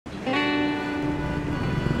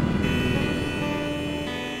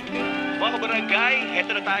kabarangay,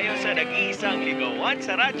 heto na tayo sa nag-iisang ligawan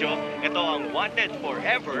sa radyo. Ito ang Wanted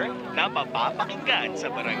Forever na mapapakinggan sa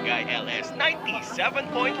Barangay LS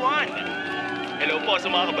 97.1. Hello po sa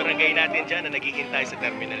mga kabarangay natin dyan na naghihintay sa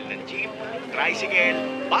terminal ng jeep,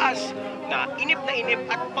 tricycle, bus, na inip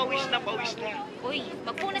at pawis na. Uy,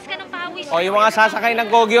 magpunas ka ng pawis. O, yung mga sasakay ng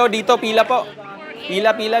Gogyo, dito, pila po. Pila,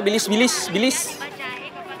 bilis.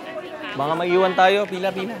 Mga mag-iwan tayo, pila.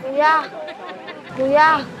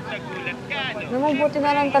 Kuya, naman buti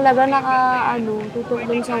na lang talaga tutok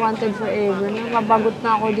dun sa Wanted Forever. Nakabagot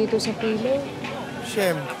na ako dito sa pila.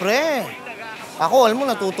 Siyempre. Ako, alam mo,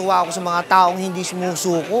 natutuwa ako sa mga taong hindi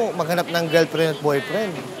sumusuko maghanap ng girlfriend at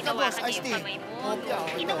boyfriend. Ikaw, asan yung kamay mo?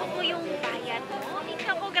 Inawa mo yung bayad mo.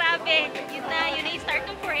 Ako, grabe. Yun na yung start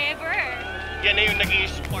ng forever. Yan na yung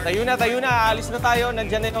nag-i-spark. Tayo na. Aalis na tayo.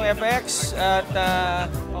 Nandyan na yung FX. At,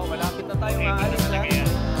 malapit na tayo. Aalis na.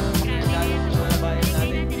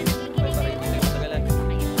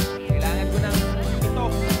 Kailangan ko ng ito.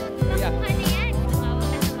 Kuya.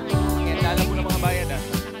 Kailangan ko ng mga bayad, ha?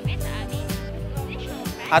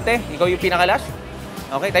 Ate, ikaw yung pinakalas?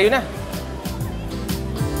 Okay, tayo na.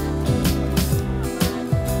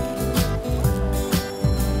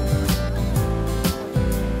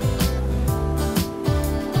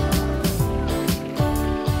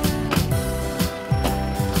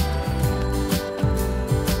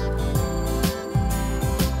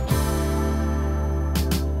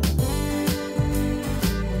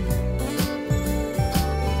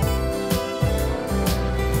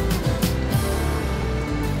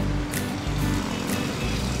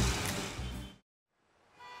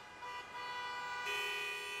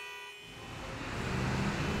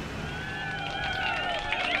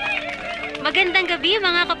 Magandang gabi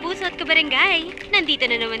mga kapuso at kabarangay. Nandito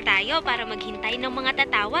na naman tayo para maghintay ng mga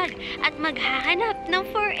tatawag at maghahanap ng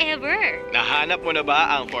forever. Nahanap mo na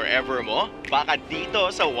ba ang forever mo? Baka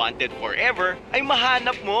dito sa Wanted Forever ay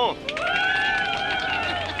mahanap mo.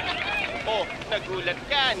 Oh, nagulat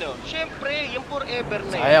ka, no? Siyempre, yung forever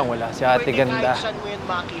na yun. Sayang, wala si Ate Ganda. Pwede kahit saan mo yun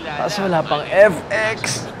makilala. Kaso wala pang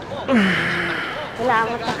FX.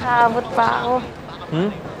 Salamat, nakaabot pa ako.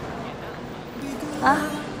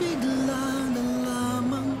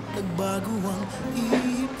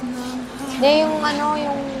 Hindi, yung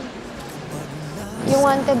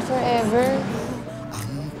Wanted Forever.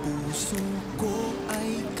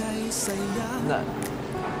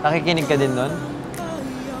 Nakikinig ka din nun?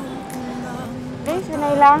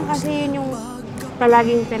 Sanay lang kasi yun yung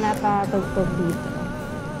palaging pinapatugtog dito.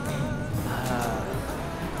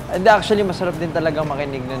 Actually, masarap din talagang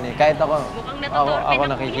makinig nun eh. Kahit ako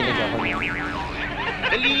nakikinig ako.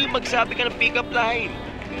 Dali, magsabi ka ng pick-up line.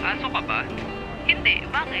 Aso ka ba? Hindi.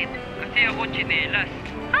 Bakit? Kasi ako tsinelas.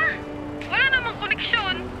 Ha? Wala namang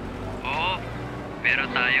koneksyon. Oo. Pero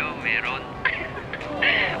tayo, meron.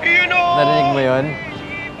 Yun o! Narinig mo yun?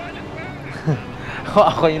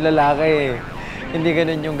 Ako yung lalaki eh. Hindi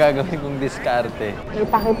ganun yung gagawin kong diskarte. May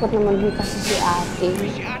pakipot naman din kasi si ate.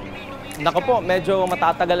 Naku po, medyo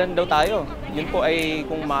matatagalan daw tayo. Yun po ay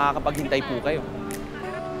kung makakapaghintay po kayo.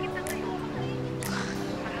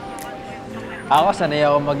 Ako, sanay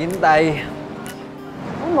ako maghintay.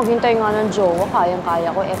 Maghintay nga ng jowa, kayang-kaya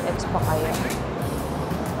ko, FX pa kaya.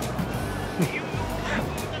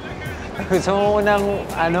 Gusto mo unang,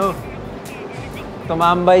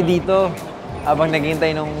 tumambay dito habang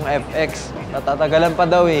naghintay ng FX. Natatagalan pa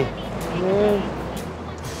daw eh.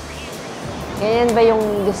 Ganyan ba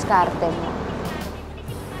yung diskarte mo?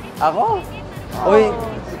 Ako? Uy,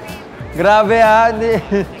 grabe ha, hindi.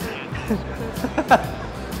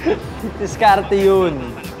 Diskarte yun.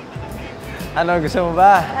 Ano, gusto mo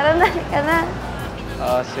ba? Tara na, ka na.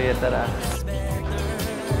 Oo, sige, tara.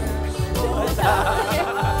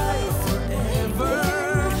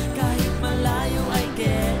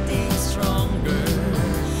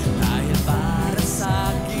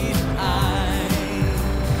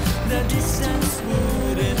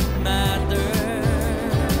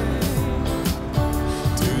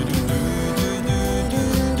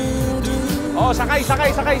 Oh, sakay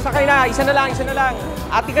na. Isa na lang.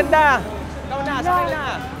 Ate Ganda. Ikaw na, sakay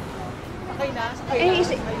na.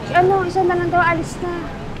 Isa na lang daw, alis na.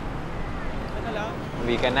 Isa na lang.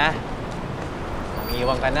 Uwi ka na.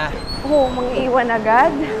 Mangiiwan ka na. Oo, mangiiwan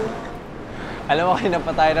agad. Alam mo, kanina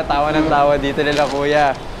pa tayo natawa ng tawa dito nila,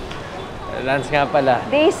 kuya. Lance nga pala.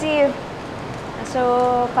 Daisy. So,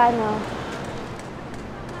 paano?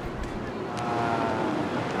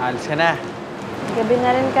 Alis ka na. Gabi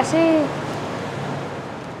na rin kasi.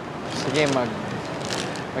 Sige,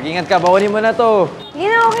 mag-ingat ka. Bawanin mo na to.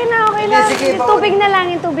 Okay na. Sige, yung tubig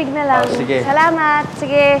na lang. Oh, sige. Salamat.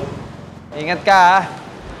 Sige. Ingat ka, ha?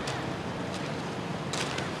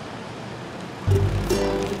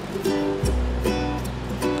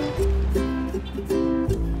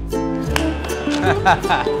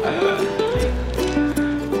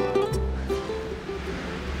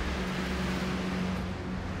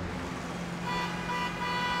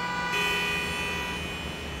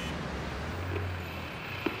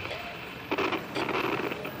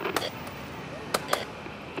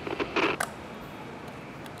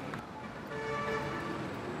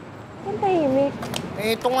 Ang tahimik.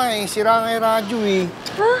 Eh, ito nga eh. Sira nga yung radyo eh.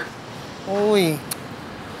 Ha? Uy.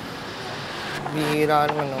 Bihira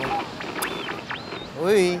naman, no?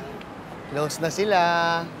 Uy. Close na sila.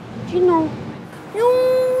 Sino? Yung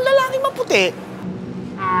lalaki maputi.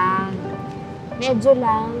 Ah, medyo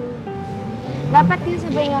lang. Dapat yung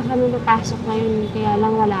sabay nga kami papasok ngayon, kaya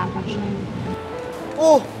lang wala pa siya.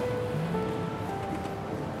 Oh!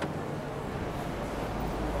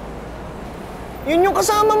 Yun yung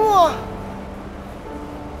kasama mo ah.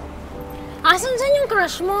 Asan dyan yung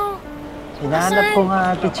crush mo? Hinahanap ko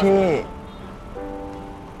nga, Ate Che.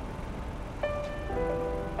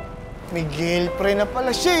 May girlfriend na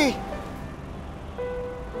pala siya eh.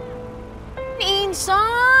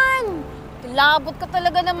 Vincent! Labot ka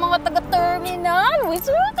talaga ng mga taga-terminal.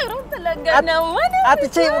 Pero talaga naman.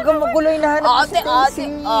 Ate Che, huwag kang maguloy, hinahanap ko si Stacy.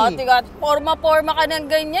 Ate, forma-forma ka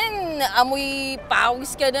ng ganyan. Amoy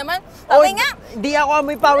pawis ka naman. Okay nga. Hindi ako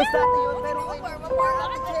amoy pawis dati yun. Pero Forma-forma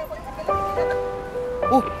ka na.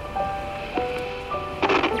 Oh!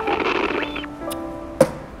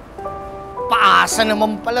 Paasa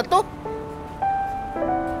naman pala to.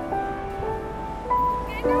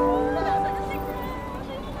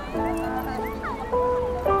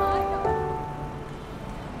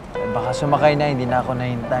 baka sumakay na, hindi na ako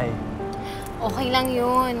nahintay. Okay lang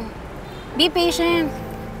yun. Be patient.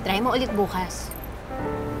 Try mo ulit bukas.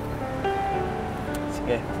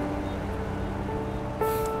 Sige.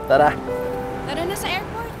 Tara. Tara na sa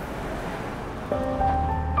airport.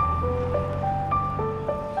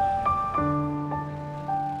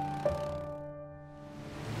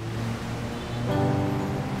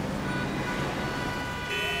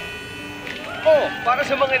 Oh, para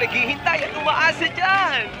sa mga naghihintay at umaasa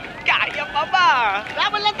dyan! Kaya pa ba?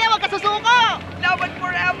 Laban lang tayo, wag ka susuko! Laban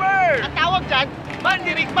forever! Ang tawag dyan,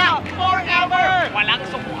 mandirigma forever! Walang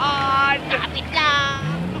sukuan! Kapit lang!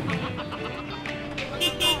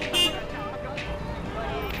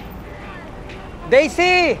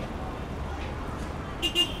 Daisy!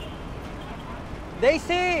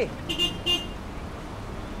 Daisy!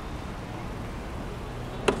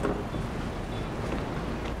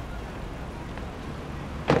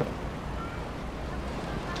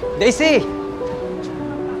 Daisy!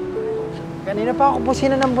 Kanina pa ako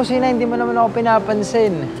pusina ng pusina, hindi mo naman ako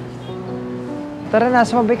pinapansin. Tara na,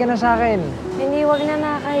 sumabay ka na sa akin. Hindi, wag na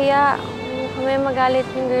nakakahiya. Kami magalit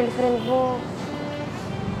yung girlfriend mo.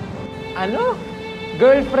 Ano?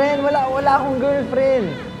 Girlfriend? Wala akong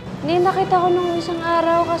girlfriend. Hindi, nakita ko nung isang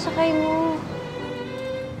araw kasakay mo.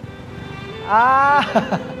 Ah!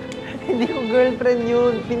 Hindi ko girlfriend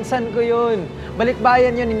yun. Pinsan ko yun.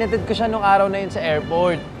 Balikbayan yun. Inatid ko siya nung araw na yun sa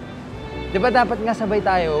airport. Di ba dapat nga sabay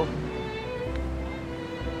tayo?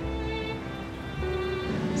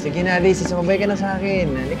 Sige na, Daisy. Sumabay ka na sa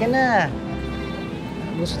akin. Halika na.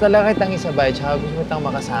 Gusto talaga kitang isabay, tsaka gusto kitang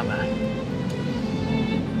makasama.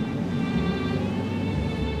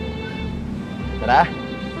 Tara.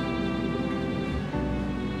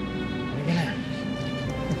 Halika na.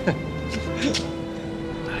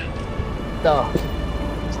 Ito.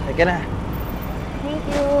 Halika na. Thank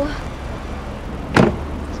you.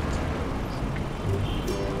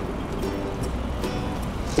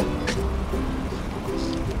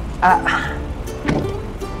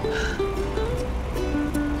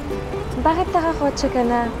 Bakit nakakotse ka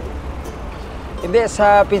na? Hindi,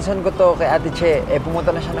 sa pinsan ko to kay Ate Che,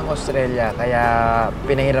 pumunta na siya ng Australia, kaya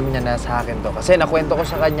pinahiram niya na sa akin to. Kasi nakwento ko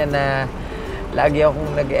sa kanya na lagi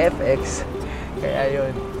akong nag-FX, kaya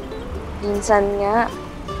yun. Minsan nga.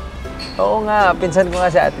 Oo nga, pinsan ko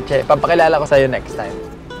nga si Ate Che. Papakilala ko sa'yo next time.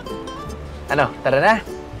 Ano, tara na?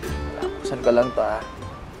 Tapusan ko lang to, ah.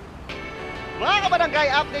 Mga kabarangay,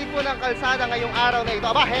 update po ng kalsada ngayong araw na ito.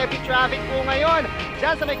 Aba, heavy traffic po ngayon.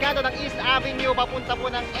 Diyan sa may kanto ng East Avenue, papunta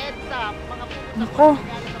po ng EDSA. Mga Ako.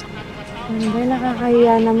 Hindi,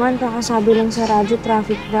 nakakahiya naman. Kakasabi lang sa radyo,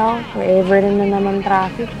 traffic daw. Forever na naman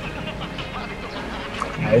traffic.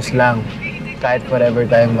 Ayos lang. Kahit forever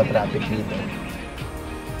tayong matraffic dito.